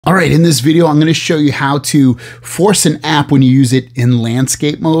All right, in this video, I'm going to show you how to force an app when you use it in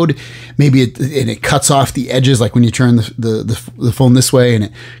landscape mode. Maybe it cuts off the edges, like when you turn the phone this way and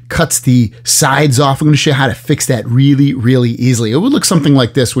it cuts the sides off. I'm going to show you how to fix that really, really easily. It would look something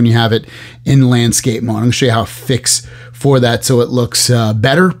like this when you have it in landscape mode. I'm going to show you how to fix for that so it looks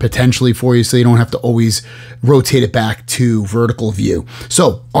better potentially for you, so you don't have to always rotate it back to vertical view.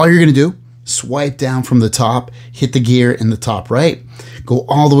 So all you're going to do, swipe down from the top, hit the gear in the top right, go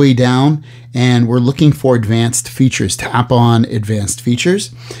all the way down, and we're looking for advanced features. Tap on advanced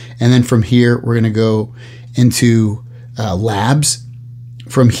features, and then from here we're going to go into labs.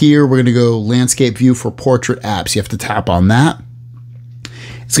 From here we're going to go landscape view for portrait apps. You have to tap on that.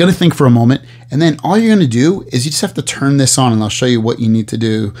 It's going to think for a moment, and then all you're going to do is you just have to turn this on, and I'll show you what you need to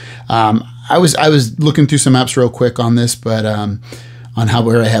do. I was looking through some apps real quick on this, but on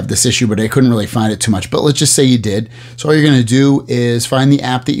where I have this issue, but I couldn't really find it too much. But let's just say you did. So all you're going to do is find the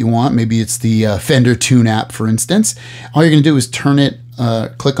app that you want. Maybe it's the Fender Tune app, for instance. All you're going to do is turn it,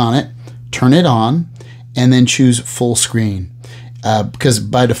 click on it, turn it on, and then choose full screen. Because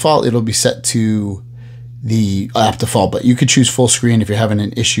by default, it'll be set to the app default, but you could choose full screen if you're having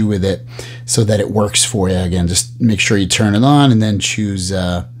an issue with it so that it works for you. Again, just make sure you turn it on and then choose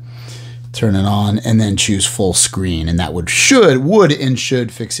turn it on and then choose full screen, and that would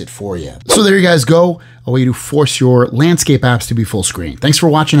should fix it for you. So there you guys go, a way to force your landscape apps to be full screen. Thanks for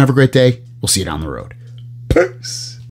watching. Have a great day. We'll see you down the road. Peace.